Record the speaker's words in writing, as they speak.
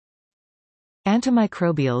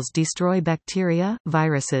Antimicrobials destroy bacteria,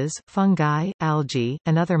 viruses, fungi, algae,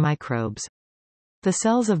 and other microbes. The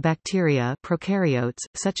cells of bacteria prokaryotes,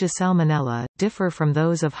 such as Salmonella, differ from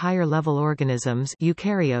those of higher-level organisms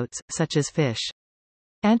eukaryotes, such as fish.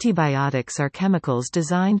 Antibiotics are chemicals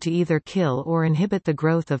designed to either kill or inhibit the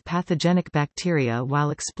growth of pathogenic bacteria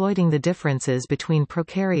while exploiting the differences between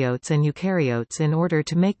prokaryotes and eukaryotes in order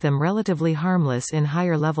to make them relatively harmless in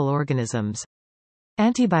higher-level organisms.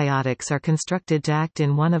 Antibiotics are constructed to act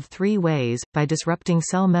in one of three ways: by disrupting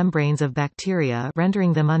cell membranes of bacteria,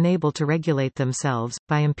 rendering them unable to regulate themselves,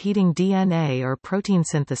 by impeding DNA or protein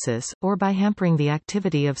synthesis, or by hampering the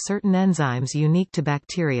activity of certain enzymes unique to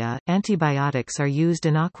bacteria. Antibiotics are used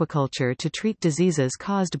in aquaculture to treat diseases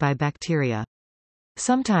caused by bacteria.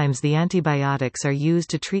 Sometimes the antibiotics are used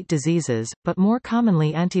to treat diseases, but more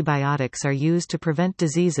commonly antibiotics are used to prevent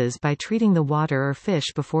diseases by treating the water or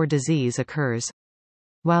fish before disease occurs.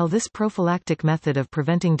 While this prophylactic method of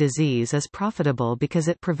preventing disease is profitable because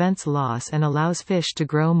it prevents loss and allows fish to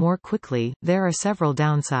grow more quickly, there are several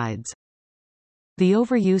downsides. The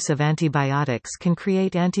overuse of antibiotics can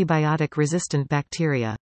create antibiotic-resistant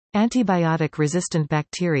bacteria. Antibiotic-resistant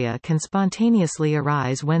bacteria can spontaneously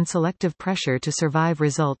arise when selective pressure to survive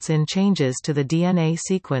results in changes to the DNA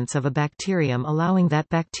sequence of a bacterium, allowing that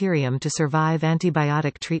bacterium to survive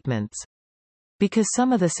antibiotic treatments. Because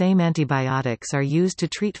some of the same antibiotics are used to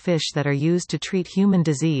treat fish that are used to treat human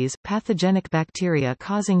disease, pathogenic bacteria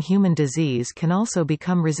causing human disease can also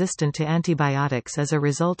become resistant to antibiotics as a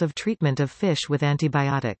result of treatment of fish with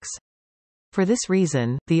antibiotics. For this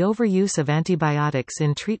reason, the overuse of antibiotics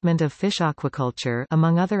in treatment of fish aquaculture,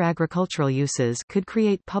 among other agricultural uses, could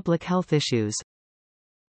create public health issues.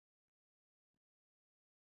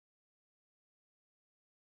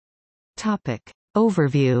 Topic.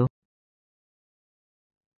 Overview.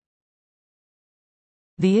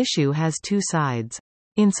 The issue has two sides.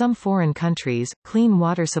 In some foreign countries, clean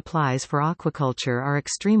water supplies for aquaculture are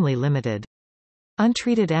extremely limited.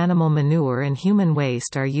 Untreated animal manure and human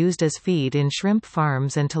waste are used as feed in shrimp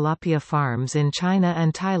farms and tilapia farms in China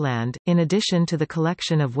and Thailand, in addition to the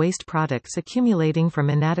collection of waste products accumulating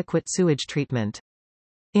from inadequate sewage treatment.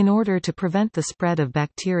 In order to prevent the spread of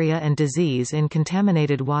bacteria and disease in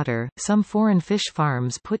contaminated water, some foreign fish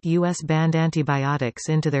farms put U.S.-banned antibiotics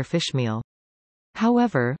into their fish meal.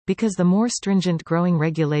 However, because the more stringent growing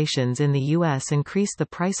regulations in the U.S. increase the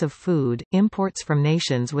price of food, imports from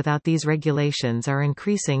nations without these regulations are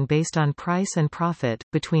increasing based on price and profit.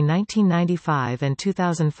 Between 1995 and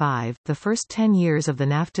 2005, the first 10 years of the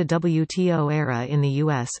NAFTA-WTO era in the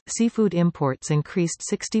U.S., seafood imports increased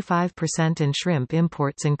 65% and shrimp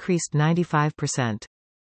imports increased 95%.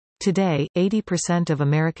 Today, 80% of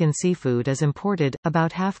American seafood is imported,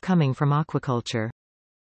 about half coming from aquaculture.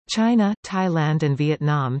 China, Thailand and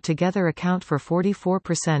Vietnam together account for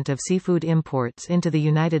 44% of seafood imports into the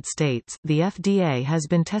United States. The FDA has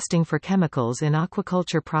been testing for chemicals in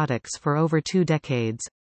aquaculture products for over 2 decades.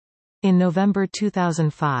 In November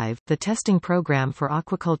 2005, the testing program for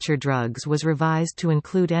aquaculture drugs was revised to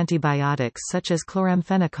include antibiotics such as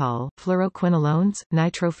chloramphenicol, Floroquinolones,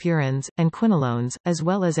 Nitrofurans, and quinolones, as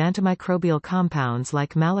well as antimicrobial compounds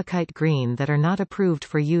like Malachite green that are not approved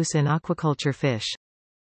for use in aquaculture fish.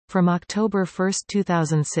 From October 1,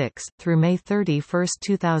 2006, through May 31,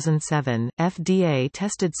 2007, FDA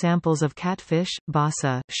tested samples of catfish,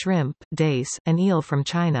 basa, shrimp, dace, and eel from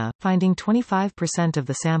China, finding 25% of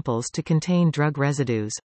the samples to contain drug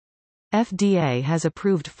residues. FDA has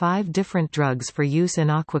approved 5 different drugs for use in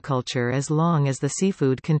aquaculture as long as the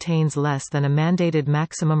seafood contains less than a mandated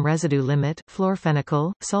maximum residue limit: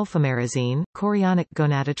 Florphenicol, sulfamerazine, chorionic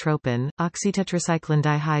gonadotropin, oxytetracycline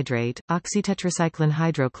dihydrate, oxytetracycline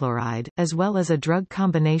hydrochloride, as well as a drug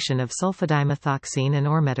combination of sulfadimethoxine and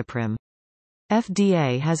ormetoprim.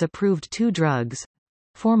 FDA has approved 2 drugs,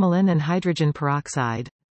 formalin and hydrogen peroxide,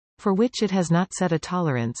 for which it has not set a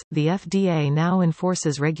tolerance. The FDA now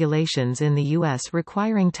enforces regulations in the U.S.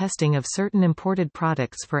 requiring testing of certain imported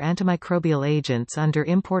products for antimicrobial agents under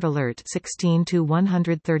Import Alert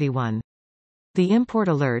 16-131. The Import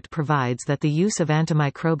Alert provides that the use of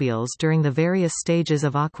antimicrobials during the various stages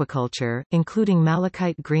of aquaculture, including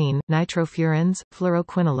malachite green, nitrofurans,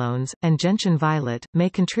 fluoroquinolones, and gentian violet, may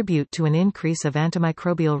contribute to an increase of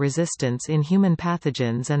antimicrobial resistance in human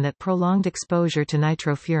pathogens, and that prolonged exposure to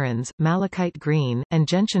nitrofurans, malachite green, and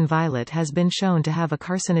gentian violet has been shown to have a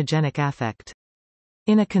carcinogenic effect.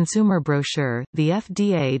 In a consumer brochure, the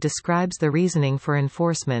FDA describes the reasoning for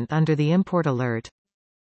enforcement under the Import Alert.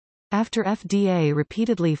 After FDA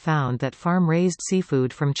repeatedly found that farm-raised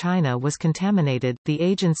seafood from China was contaminated, the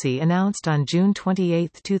agency announced on June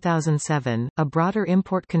 28, 2007, a broader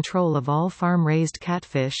import control of all farm-raised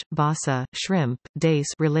catfish, basa, shrimp,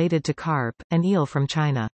 dace related to carp, and eel from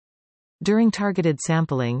China. During targeted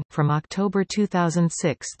sampling, from October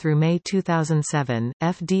 2006 through May 2007,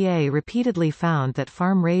 FDA repeatedly found that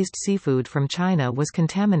farm-raised seafood from China was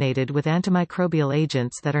contaminated with antimicrobial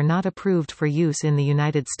agents that are not approved for use in the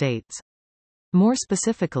United States. More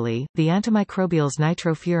specifically, the antimicrobials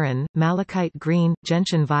nitrofuran, malachite green,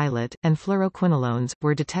 gentian violet, and Floroquinolones,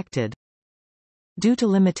 were detected. Due to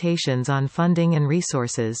limitations on funding and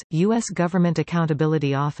resources, U.S. Government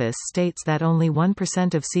Accountability Office states that only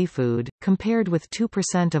 1% of seafood, compared with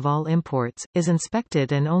 2% of all imports, is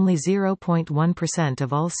inspected and only 0.1%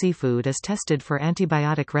 of all seafood is tested for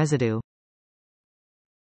antibiotic residue.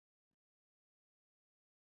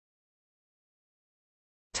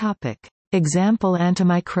 Topic. Example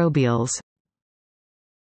antimicrobials.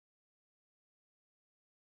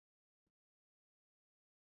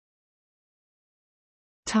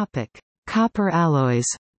 Topic: Copper alloys.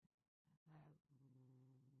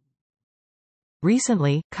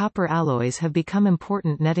 Recently, copper alloys have become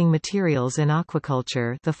important netting materials in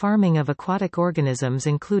aquaculture, the farming of aquatic organisms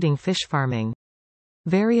including fish farming.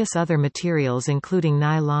 Various other materials including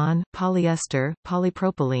nylon, polyester,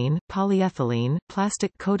 polypropylene, polyethylene,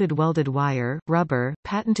 plastic-coated welded wire, rubber,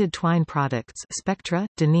 patented twine products spectra,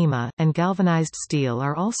 Dyneema, and galvanized steel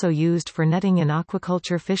are also used for netting in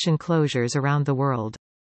aquaculture fish enclosures around the world.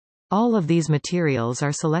 All of these materials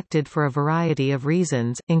are selected for a variety of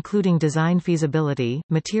reasons, including design feasibility,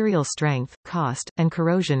 material strength, cost, and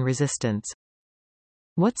corrosion resistance.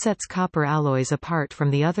 What sets copper alloys apart from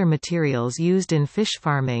the other materials used in fish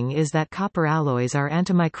farming is that copper alloys are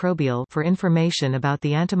antimicrobial. For information about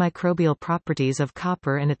the antimicrobial properties of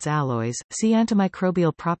copper and its alloys, see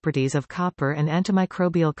antimicrobial properties of copper and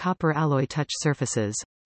antimicrobial copper alloy touch surfaces.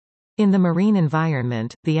 In the marine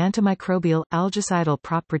environment, the antimicrobial, algacidal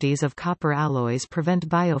properties of copper alloys prevent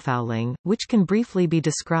biofouling, which can briefly be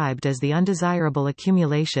described as the undesirable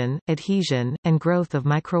accumulation, adhesion, and growth of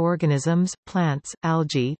microorganisms, plants,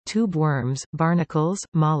 algae, tube worms, barnacles,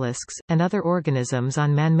 mollusks, and other organisms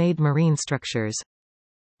on man-made marine structures.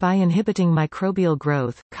 By inhibiting microbial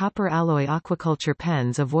growth, copper alloy aquaculture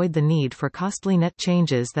pens avoid the need for costly net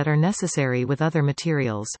changes that are necessary with other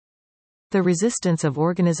materials. The resistance of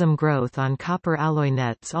organism growth on copper alloy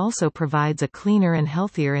nets also provides a cleaner and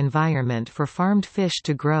healthier environment for farmed fish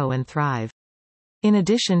to grow and thrive. In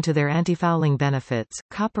addition to their antifouling benefits,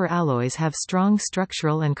 copper alloys have strong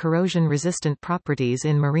structural and corrosion-resistant properties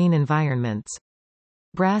in marine environments.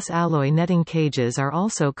 Brass alloy netting cages are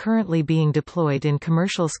also currently being deployed in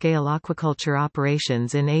commercial-scale aquaculture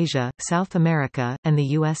operations in Asia, South America, and the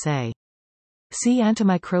USA. See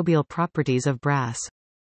antimicrobial properties of brass.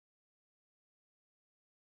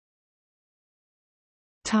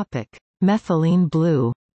 Topic: Methylene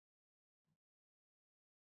blue.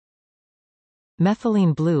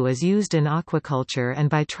 Methylene blue is used in aquaculture and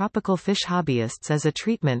by tropical fish hobbyists as a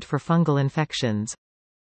treatment for fungal infections.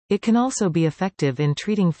 It can also be effective in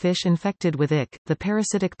treating fish infected with ick, the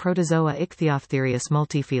parasitic protozoa Ichthyophthirius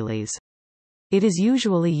multifilus. It is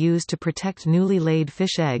usually used to protect newly laid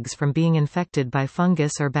fish eggs from being infected by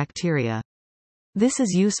fungus or bacteria. This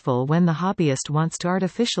is useful when the hobbyist wants to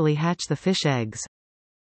artificially hatch the fish eggs.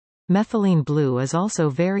 Methylene blue is also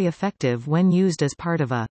very effective when used as part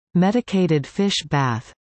of a medicated fish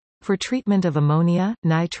bath for treatment of ammonia,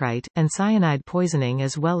 nitrite, and cyanide poisoning,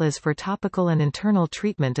 as well as for topical and internal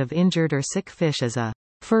treatment of injured or sick fish as a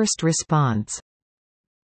first response.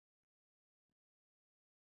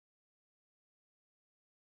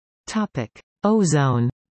 Topic: Ozone.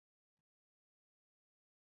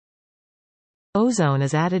 Ozone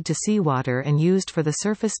is added to seawater and used for the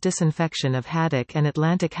surface disinfection of haddock and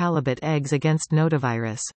Atlantic halibut eggs against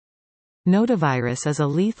notavirus. Notavirus is a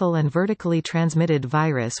lethal and vertically transmitted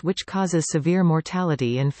virus which causes severe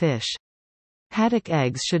mortality in fish. Haddock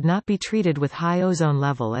eggs should not be treated with high ozone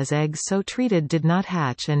level, as eggs so treated did not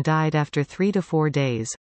hatch and died after 3 to 4 days.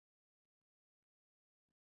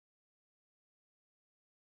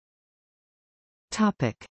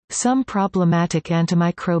 Topic: Some problematic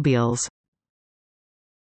antimicrobials.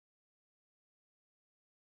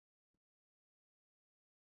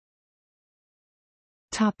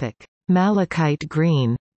 Topic: Malachite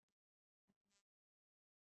green.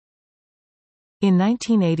 In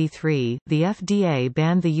 1983, the FDA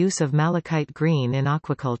banned the use of malachite green in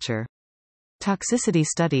aquaculture. Toxicity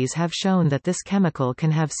studies have shown that this chemical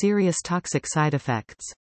can have serious toxic side effects.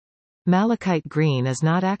 Malachite green is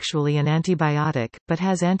not actually an antibiotic, but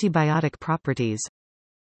has antibiotic properties.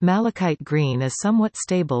 Malachite green is somewhat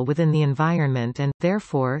stable within the environment and,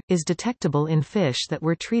 therefore, is detectable in fish that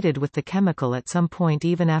were treated with the chemical at some point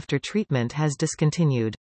even after treatment has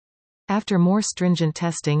discontinued. After more stringent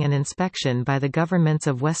testing and inspection by the governments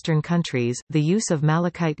of Western countries, the use of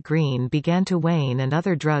malachite green began to wane and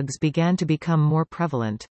other drugs began to become more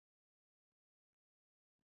prevalent.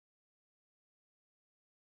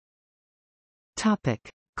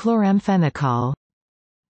 Chloramphenicol.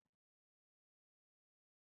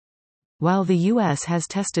 While the U.S. has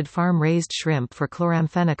tested farm-raised shrimp for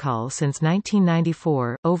chloramphenicol since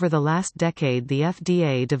 1994, over the last decade the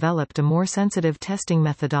FDA developed a more sensitive testing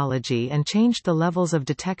methodology and changed the levels of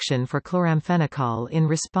detection for chloramphenicol in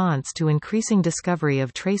response to increasing discovery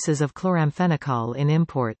of traces of chloramphenicol in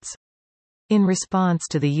imports. In response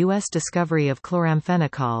to the U.S. discovery of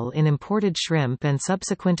chloramphenicol in imported shrimp and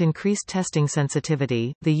subsequent increased testing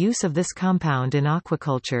sensitivity, the use of this compound in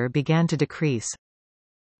aquaculture began to decrease.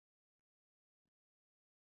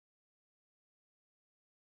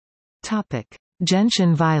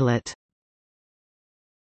 Gentian violet.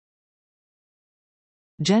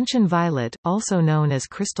 Gentian violet, also known as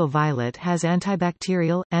crystal violet, has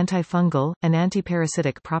antibacterial, antifungal, and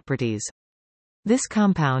antiparasitic properties. This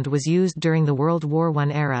compound was used during the World War I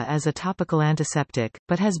era as a topical antiseptic,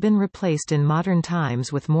 but has been replaced in modern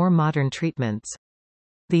times with more modern treatments.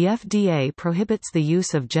 The FDA prohibits the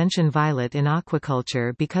use of gentian violet in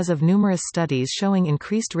aquaculture because of numerous studies showing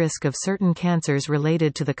increased risk of certain cancers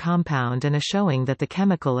related to the compound and a showing that the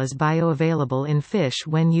chemical is bioavailable in fish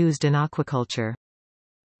when used in aquaculture.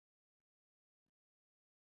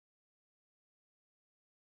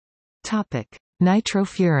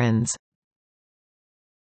 Nitrofurans.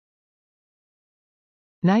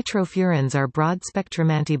 Nitrofurans are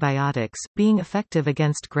broad-spectrum antibiotics, being effective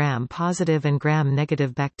against gram-positive and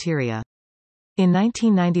gram-negative bacteria. In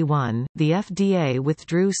 1991, the FDA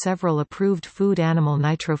withdrew several approved food animal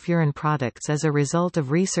nitrofuran products as a result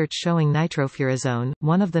of research showing nitrofurazone,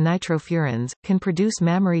 one of the nitrofurans, can produce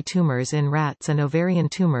mammary tumors in rats and ovarian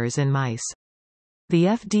tumors in mice. The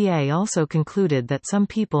FDA also concluded that some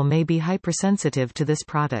people may be hypersensitive to this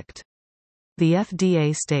product. The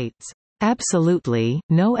FDA states, "Absolutely,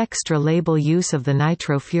 no extra-label use of the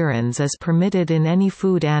nitrofurans is permitted in any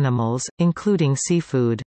food animals, including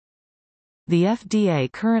seafood." The FDA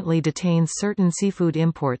currently detains certain seafood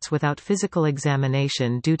imports without physical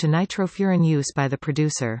examination due to nitrofuran use by the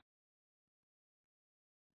producer.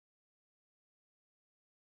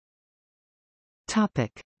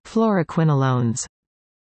 Floroquinolones.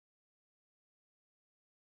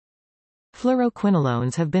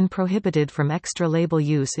 Floroquinolones have been prohibited from extra-label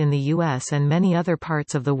use in the U.S. and many other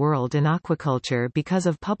parts of the world in aquaculture because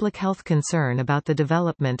of public health concern about the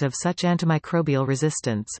development of such antimicrobial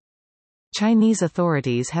resistance. Chinese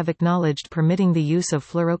authorities have acknowledged permitting the use of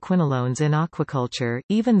floroquinolones in aquaculture,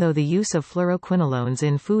 even though the use of floroquinolones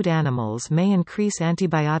in food animals may increase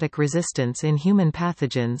antibiotic resistance in human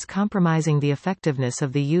pathogens, compromising the effectiveness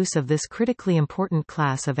of the use of this critically important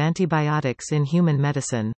class of antibiotics in human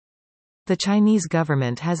medicine. The Chinese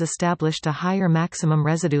government has established a higher maximum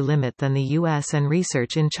residue limit than the U.S., and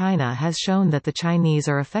research in China has shown that the Chinese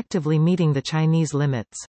are effectively meeting the Chinese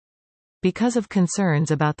limits. Because of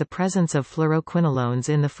concerns about the presence of floroquinolones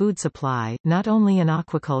in the food supply, not only in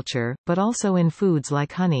aquaculture, but also in foods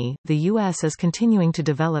like honey, the U.S. is continuing to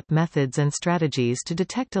develop methods and strategies to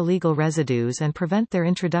detect illegal residues and prevent their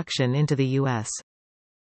introduction into the U.S.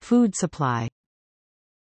 food supply.